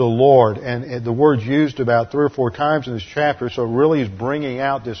loss of the Lord. And the word's used about 3 or 4 times in this chapter, so it really is bringing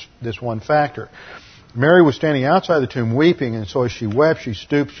out this one factor. Mary was standing outside the tomb weeping, and so as she wept, she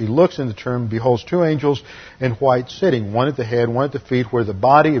stooped, she looks in the tomb, beholds 2 angels in white sitting, one at the head, one at the feet, where the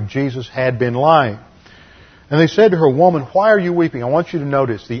body of Jesus had been lying. And they said to her, "Woman, why are you weeping?" I want you to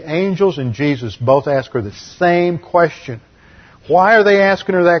notice, the angels and Jesus both ask her the same question. Why are they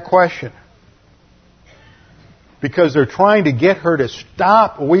asking her that question? Because they're trying to get her to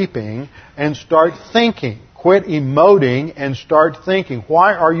stop weeping and start thinking. Quit emoting and start thinking.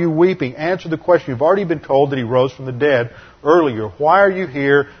 Why are you weeping? Answer the question. You've already been told that He rose from the dead earlier. Why are you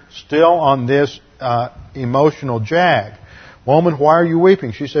here still on this emotional jag? Woman, why are you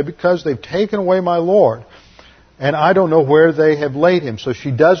weeping? She said, because they've taken away my Lord, and I don't know where they have laid him. So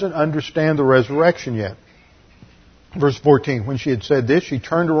she doesn't understand the resurrection yet. Verse 14, when she had said this, she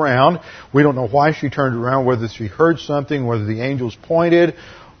turned around. We don't know why she turned around, whether she heard something, whether the angels pointed,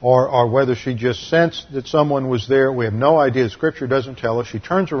 or whether she just sensed that someone was there. We have no idea. Scripture doesn't tell us. She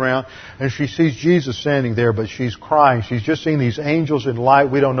turns around and she sees Jesus standing there, but she's crying. She's just seen these angels in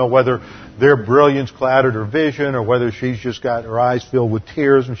light. We don't know whether their brilliance clouded her vision, or whether she's just got her eyes filled with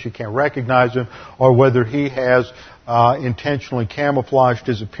tears and she can't recognize him, or whether he has intentionally camouflaged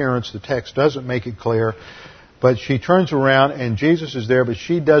his appearance. The text doesn't make it clear. But she turns around and Jesus is there, but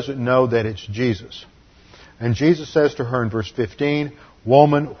she doesn't know that it's Jesus. And Jesus says to her in verse 15,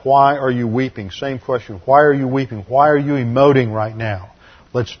 "Woman, why are you weeping?" Same question. Why are you weeping? Why are you emoting right now?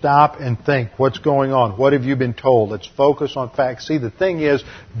 Let's stop and think. What's going on? What have you been told? Let's focus on facts. See, the thing is,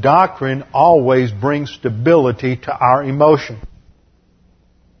 doctrine always brings stability to our emotion.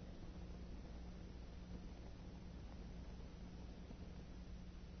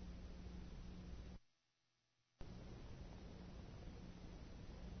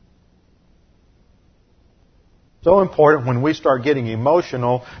 So important when we start getting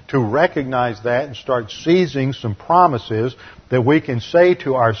emotional to recognize that and start seizing some promises that we can say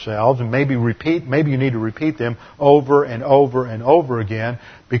to ourselves and maybe you need to repeat them over and over and over again,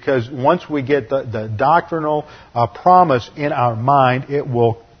 because once we get the doctrinal promise in our mind, it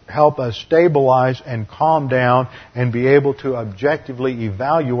will help us stabilize and calm down and be able to objectively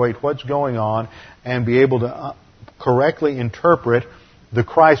evaluate what's going on and be able to correctly interpret the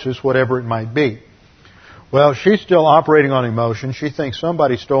crisis, whatever it might be. Well, she's still operating on emotion. She thinks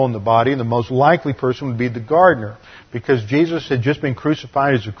somebody's stolen the body, and the most likely person would be the gardener, because Jesus had just been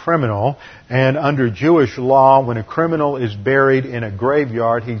crucified as a criminal, and under Jewish law, when a criminal is buried in a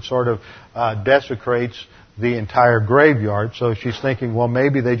graveyard, he sort of desecrates the entire graveyard. So she's thinking, well,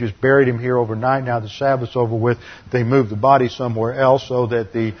 maybe they just buried him here overnight. Now the Sabbath's over with. They moved the body somewhere else so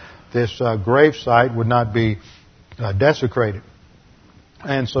that this grave site would not be desecrated.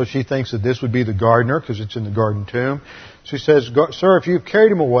 And so she thinks that this would be the gardener, because it's in the garden tomb. She says, "Sir, if you've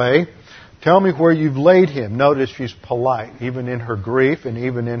carried him away, tell me where you've laid him." Notice she's polite, even in her grief and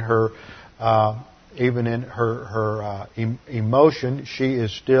even in her emotion. She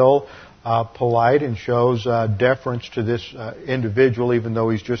is still polite and shows deference to this individual, even though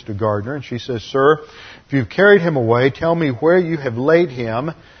he's just a gardener. And she says, "Sir, if you've carried him away, tell me where you have laid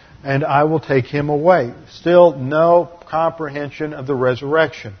him, and I will take him away." Still no comprehension of the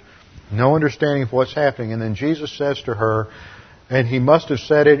resurrection. No understanding of what's happening. And then Jesus says to her, and he must have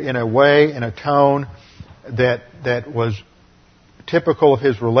said it in a way, in a tone that was typical of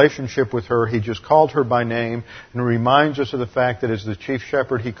his relationship with her. He just called her by name and reminds us of the fact that as the chief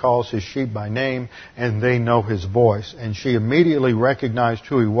shepherd, he calls his sheep by name and they know his voice. And she immediately recognized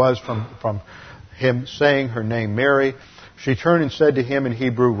who he was from him saying her name, Mary. She turned and said to him in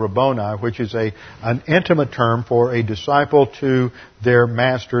Hebrew, Rabboni, which is an intimate term for a disciple to their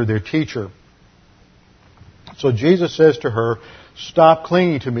master, their teacher. So Jesus says to her, "Stop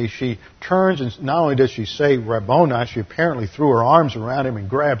clinging to me." She turns, and not only does she say Rabboni, she apparently threw her arms around him and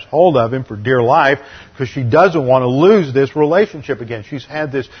grabs hold of him for dear life, because she doesn't want to lose this relationship again. She's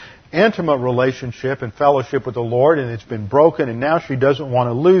had this intimate relationship and fellowship with the Lord, and it's been broken, and now she doesn't want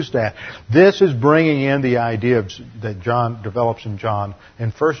to lose that. This is bringing in the idea that John develops in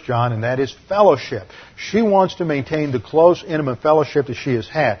 1 John, and that is fellowship. She wants to maintain the close, intimate fellowship that she has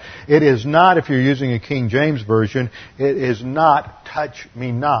had. It is not, if you're using a King James Version, it is not touch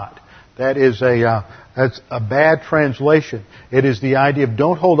me not. That's a bad translation. It is the idea of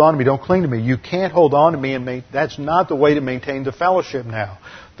don't hold on to me, don't cling to me. You can't hold on to me, and that's not the way to maintain the fellowship now.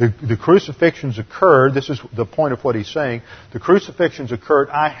 The crucifixions occurred. This is the point of what he's saying. The crucifixions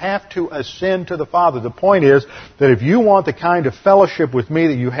occurred. I have to ascend to the Father. The point is that if you want the kind of fellowship with me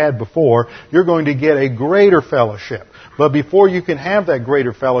that you had before, you're going to get a greater fellowship. But before you can have that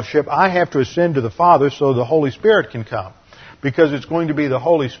greater fellowship, I have to ascend to the Father so the Holy Spirit can come. Because it's going to be the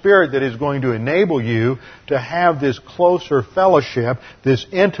Holy Spirit that is going to enable you to have this closer fellowship, this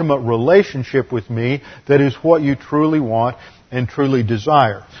intimate relationship with me that is what you truly want and truly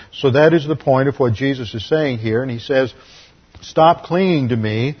desire. So that is the point of what Jesus is saying here. And he says, "Stop clinging to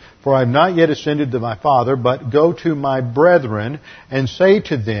me, for I have not yet ascended to my Father, but go to my brethren and say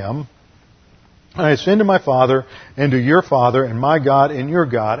to them, I ascend to my Father and to your Father and my God and your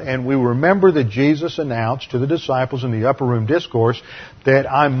God." And we remember that Jesus announced to the disciples in the upper room discourse that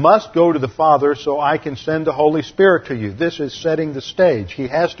I must go to the Father so I can send the Holy Spirit to you. This is setting the stage. He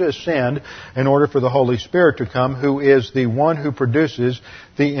has to ascend in order for the Holy Spirit to come, who is the one who produces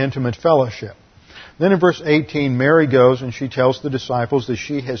the intimate fellowship. Then in verse 18, Mary goes and she tells the disciples that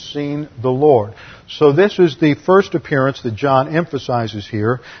she has seen the Lord. So this is the first appearance that John emphasizes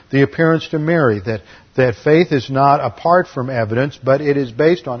here, the appearance to Mary, that faith is not apart from evidence, but it is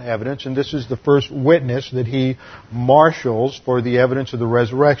based on evidence, and this is the first witness that he marshals for the evidence of the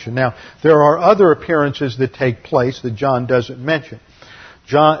resurrection. Now, there are other appearances that take place that John doesn't mention.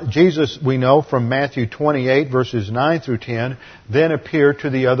 Jesus, we know from Matthew 28, verses 9 through 10, then appeared to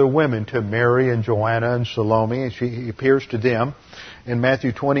the other women, to Mary and Joanna and Salome, and he appears to them in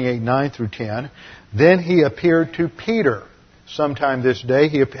Matthew 28, 9 through 10. Then he appeared to Peter sometime this day.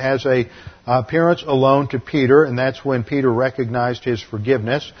 He has a appearance alone to Peter, and that's when Peter recognized his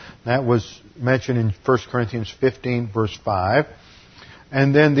forgiveness. That was mentioned in 1 Corinthians 15, verse 5.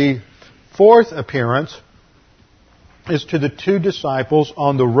 And then the fourth appearance is to the two disciples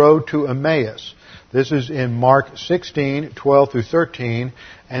on the road to Emmaus. This is in Mark 16, 12 through 13,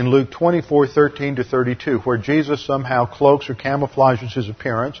 and Luke 24, 13 to 32, where Jesus somehow cloaks or camouflages his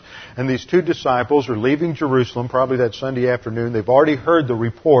appearance, and these two disciples are leaving Jerusalem, probably that Sunday afternoon. They've already heard the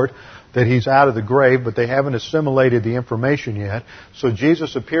report that he's out of the grave, but they haven't assimilated the information yet. So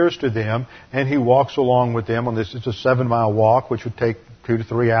Jesus appears to them, and he walks along with them on this. It's a 7-mile walk, which would take 2 to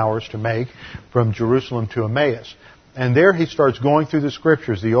 3 hours to make from Jerusalem to Emmaus. And there he starts going through the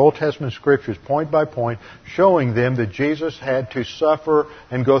Scriptures, the Old Testament Scriptures, point by point, showing them that Jesus had to suffer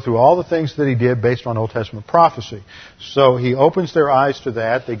and go through all the things that he did based on Old Testament prophecy. So he opens their eyes to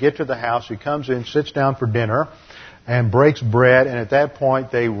that. They get to the house. He comes in, sits down for dinner, and breaks bread. And at that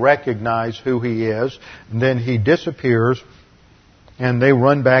point, they recognize who he is. And then he disappears, and they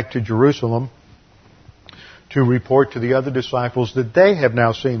run back to Jerusalem to report to the other disciples that they have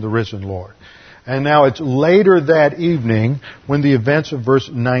now seen the risen Lord. And now it's later that evening when the events of verse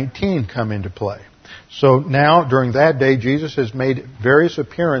 19 come into play. So now, during that day, Jesus has made various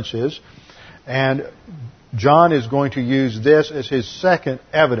appearances, and John is going to use this as his second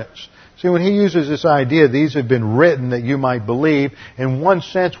evidence. See, when he uses this idea, these have been written that you might believe, in one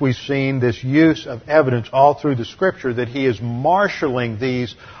sense we've seen this use of evidence all through the Scripture, that he is marshaling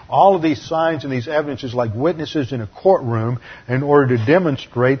all of these signs and these evidences like witnesses in a courtroom in order to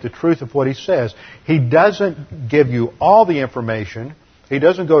demonstrate the truth of what he says. He doesn't give you all the information. He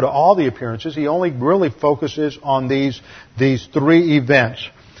doesn't go to all the appearances. He only really focuses on these three events.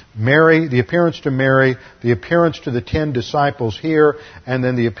 Mary, the appearance to Mary, the appearance to the 10 disciples here, and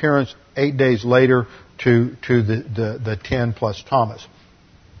then the appearance 8 days later to the 10 plus Thomas.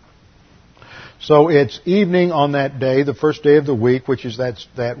 So it's evening on that day, the first day of the week, which is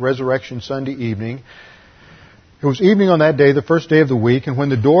that Resurrection Sunday evening. It was evening on that day, the first day of the week, and when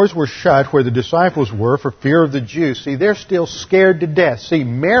the doors were shut where the disciples were for fear of the Jews. See, they're still scared to death. See,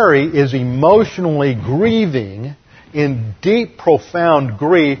 Mary is emotionally grieving in deep, profound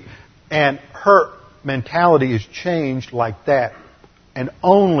grief, and her mentality is changed like that. And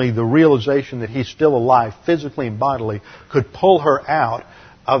only the realization that he's still alive, physically and bodily, could pull her out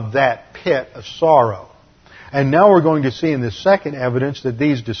of that pit of sorrow. And now we're going to see in the second evidence that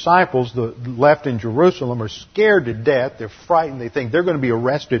these disciples left in Jerusalem are scared to death. They're frightened. They think they're going to be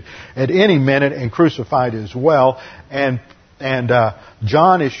arrested at any minute and crucified as well. And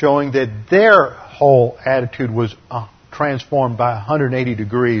John is showing that their whole attitude was transformed by 180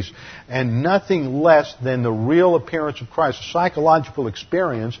 degrees, and nothing less than the real appearance of Christ, a psychological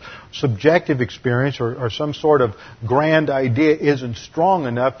experience, subjective experience, or some sort of grand idea isn't strong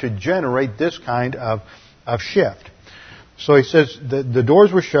enough to generate this kind of shift. So he says the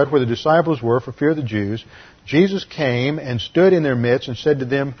doors were shut where the disciples were for fear of the Jews. Jesus came and stood in their midst and said to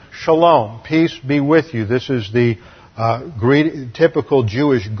them, "Shalom, peace be with you." This is the typical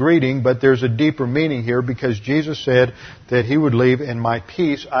Jewish greeting, but there's a deeper meaning here because Jesus said that he would leave, and my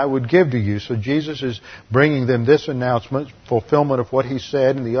peace I would give to you. So Jesus is bringing them this announcement, fulfillment of what he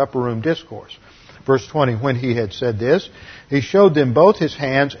said in the upper room discourse. Verse 20, when he had said this, he showed them both his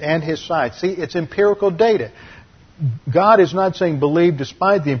hands and his side. See, it's empirical data. God is not saying believe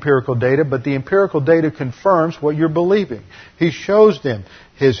despite the empirical data, but the empirical data confirms what you're believing. He shows them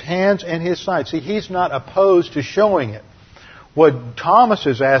his hands and his side. See, he's not opposed to showing it. What Thomas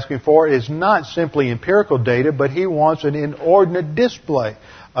is asking for is not simply empirical data, but he wants an inordinate display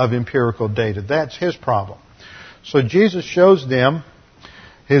of empirical data. That's his problem. So Jesus shows them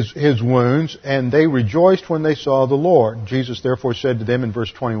his wounds, and they rejoiced when they saw the Lord. Jesus therefore said to them in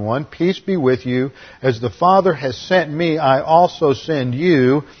verse 21, "Peace be with you. As the Father has sent me, I also send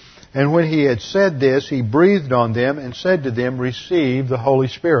you." And when he had said this, he breathed on them and said to them, "Receive the Holy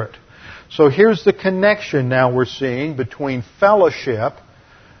Spirit." So here's the connection now we're seeing between fellowship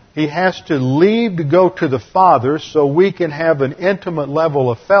He has to leave to go to the Father so we can have an intimate level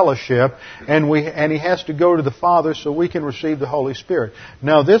of fellowship, and he has to go to the Father so we can receive the Holy Spirit.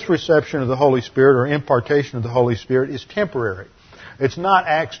 Now, this reception of the Holy Spirit or impartation of the Holy Spirit is temporary. It's not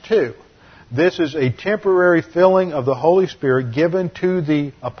Acts 2. This is a temporary filling of the Holy Spirit given to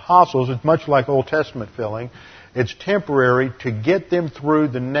the apostles. It's much like Old Testament filling. It's temporary to get them through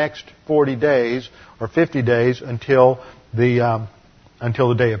the next 40 days or 50 days until the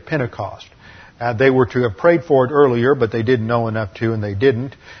day of Pentecost. They were to have prayed for it earlier, but they didn't know enough to, and they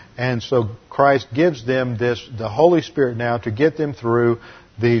didn't. And so Christ gives them the Holy Spirit now to get them through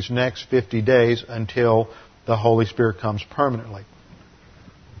these next 50 days until the Holy Spirit comes permanently.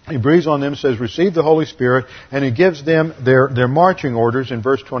 He breathes on them, says, receive the Holy Spirit, and He gives them their marching orders in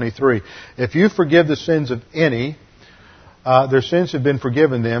verse 23. If you forgive the sins of any, their sins have been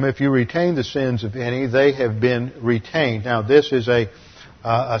forgiven them. If you retain the sins of any, they have been retained. Now, this is a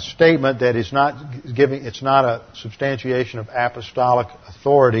statement that is it's not a substantiation of apostolic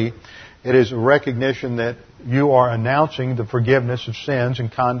authority. It is a recognition that you are announcing the forgiveness of sins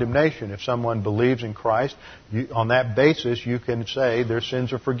and condemnation. If someone believes in Christ, on that basis you can say their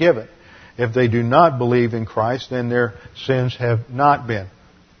sins are forgiven. If they do not believe in Christ, then their sins have not been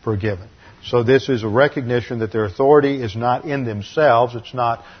forgiven. So this is a recognition that their authority is not in themselves. It's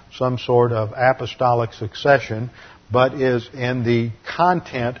not some sort of apostolic succession, but is in the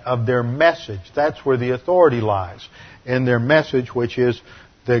content of their message. That's where the authority lies, in their message, which is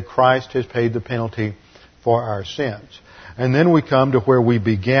that Christ has paid the penalty for our sins. And then we come to where we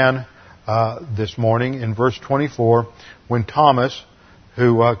began this morning in verse 24, when Thomas,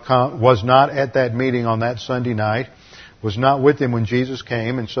 who was not at that meeting on that Sunday night, was not with them when Jesus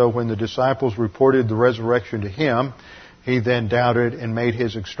came, and so when the disciples reported the resurrection to him, he then doubted and made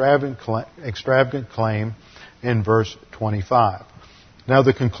his extravagant claim in verse 25. Now,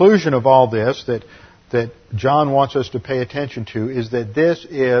 the conclusion of all this that John wants us to pay attention to is that this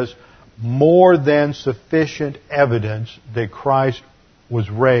is more than sufficient evidence that Christ was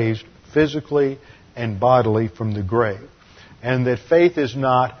raised physically and bodily from the grave, and that faith is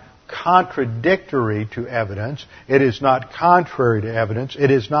not contradictory to evidence. It is not contrary to evidence.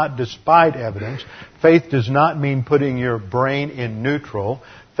 It is not despite evidence. Faith does not mean putting your brain in neutral.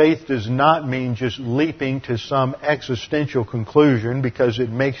 Faith does not mean just leaping to some existential conclusion because it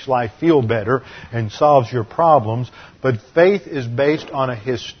makes life feel better and solves your problems. But faith is based on a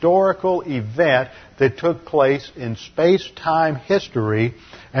historical event that took place in space-time history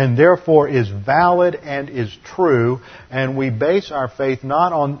and therefore is valid and is true. And we base our faith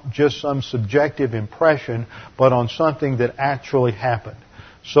not on just some subjective impression, but on something that actually happened.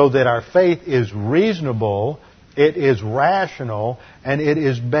 So that our faith is reasonable, it is rational, and it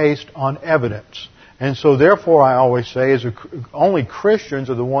is based on evidence. And so therefore I always say only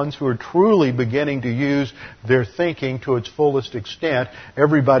Christians are the ones who are truly beginning to use their thinking to its fullest extent.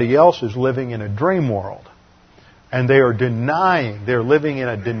 Everybody else is living in a dream world. And they're living in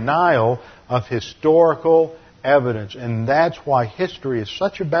a denial of historical evidence. And that's why history is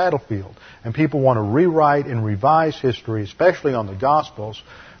such a battlefield. And people want to rewrite and revise history, especially on the Gospels,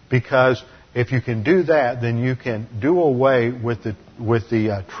 because if you can do that, then you can do away with the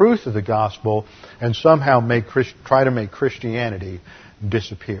truth of the gospel and somehow try to make Christianity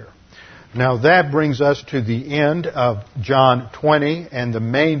disappear. Now that brings us to the end of John 20 and the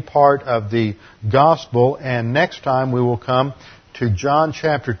main part of the gospel. And next time we will come to John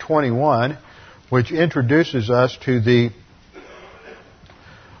chapter 21, which introduces us to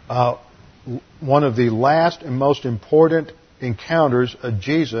one of the last and most important encounters of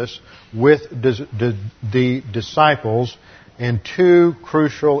Jesus with the disciples in two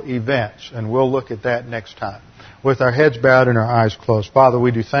crucial events. And we'll look at that next time. With our heads bowed and our eyes closed. Father,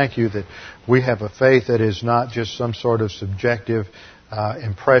 we do thank you that we have a faith that is not just some sort of subjective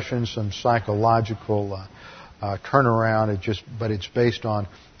impression, some psychological turnaround, but it's based on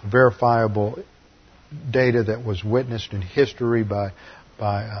verifiable data that was witnessed in history by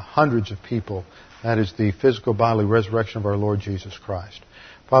hundreds of people. That is the physical bodily resurrection of our Lord Jesus Christ.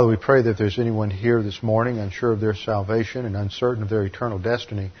 Father, we pray that if there's anyone here this morning unsure of their salvation and uncertain of their eternal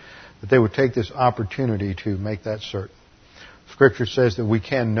destiny, that they would take this opportunity to make that certain. Scripture says that we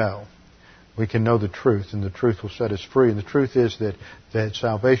can know. We can know the truth, and the truth will set us free. And the truth is that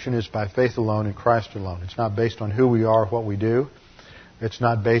salvation is by faith alone in Christ alone. It's not based on who we are, what we do. It's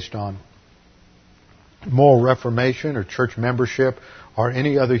not based on moral reformation or church membership or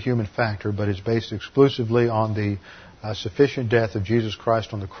any other human factor, but is based exclusively on the sufficient death of Jesus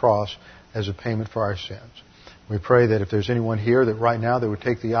Christ on the cross as a payment for our sins. We pray that if there's anyone here that right now they would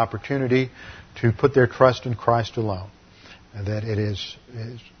take the opportunity to put their trust in Christ alone, and that it is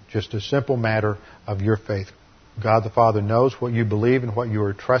just a simple matter of your faith. God the Father knows what you believe and what you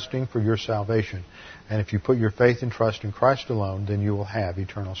are trusting for your salvation. And if you put your faith and trust in Christ alone, then you will have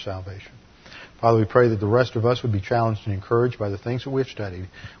eternal salvation. Father, we pray that the rest of us would be challenged and encouraged by the things that we have studied.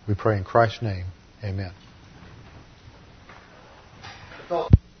 We pray in Christ's name. Amen.